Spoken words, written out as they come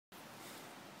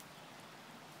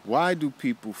Why do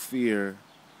people fear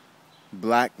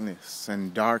blackness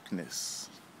and darkness?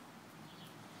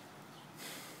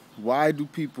 Why do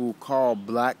people call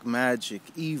black magic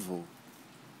evil,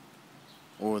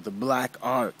 or the black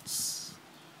arts,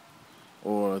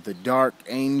 or the dark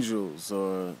angels,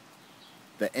 or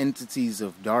the entities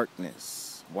of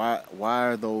darkness? Why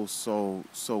are those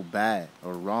so bad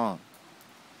or wrong?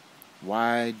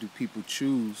 Why do people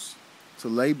choose to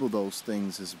label those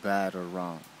things as bad or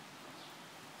wrong?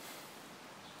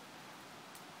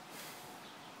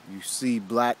 You see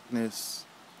blackness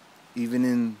even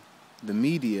in the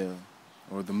media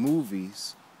or the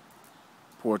movies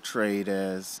portrayed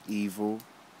as evil.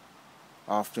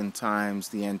 Oftentimes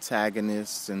the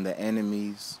antagonists and the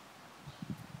enemies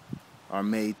are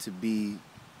made to be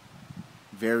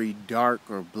very dark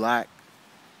or black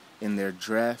in their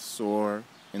dress or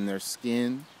in their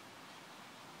skin.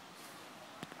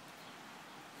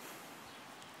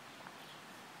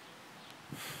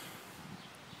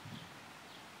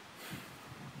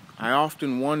 I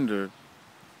often wonder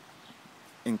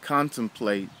and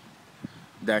contemplate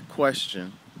that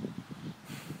question,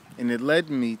 and it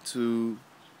led me to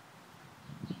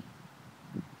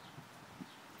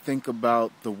think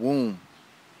about the womb,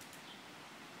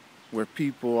 where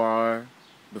people are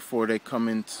before they come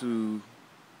into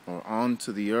or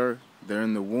onto the earth. They're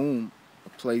in the womb, a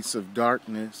place of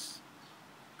darkness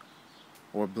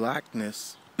or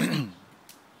blackness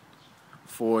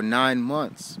for 9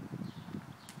 months.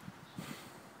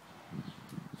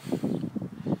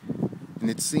 And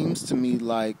it seems to me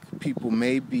like people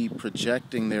may be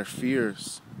projecting their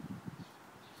fears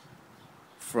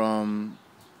from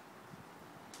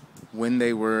when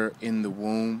they were in the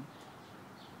womb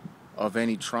of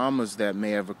any traumas that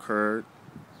may have occurred,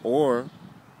 or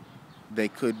they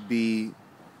could be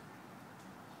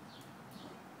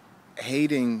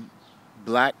hating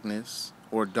blackness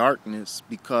or darkness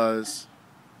because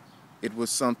it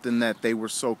was something that they were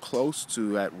so close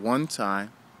to at one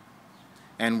time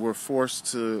and were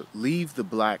forced to leave the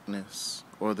blackness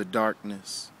or the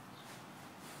darkness.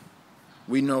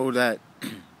 We know that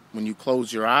when you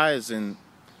close your eyes and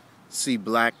see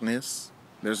blackness,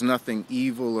 there's nothing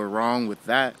evil or wrong with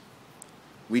that.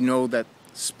 We know that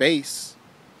space,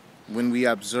 when we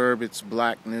observe its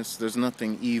blackness, there's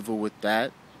nothing evil with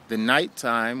that. The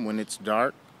nighttime, when it's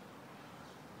dark,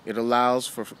 it allows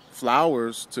for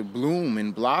flowers to bloom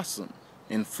and blossom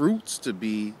and fruits to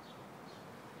be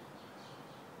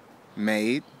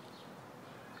made.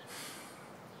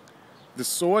 The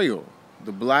soil,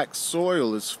 the black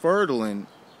soil, is fertile,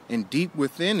 and deep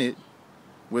within it,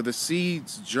 where the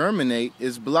seeds germinate,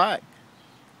 is black.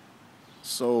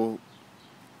 So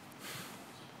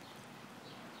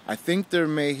I think there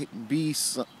may be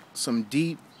some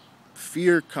deep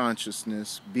fear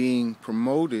consciousness being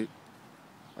promoted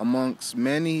amongst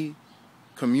many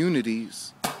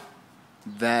communities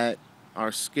that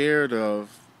are scared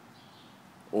of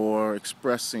or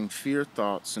expressing fear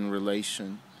thoughts in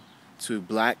relation to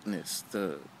blackness,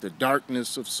 the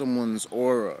darkness of someone's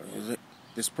aura.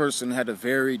 This person had a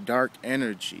very dark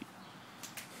energy.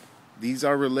 These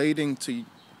are relating to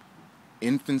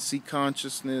infancy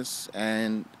consciousness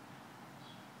and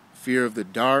fear of the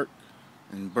dark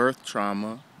and birth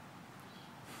trauma,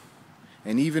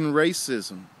 and even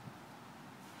racism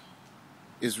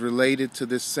is related to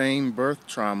this same birth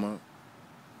trauma.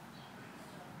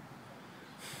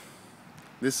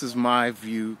 This is my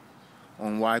view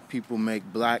on why people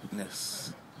make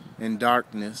blackness and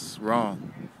darkness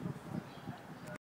wrong.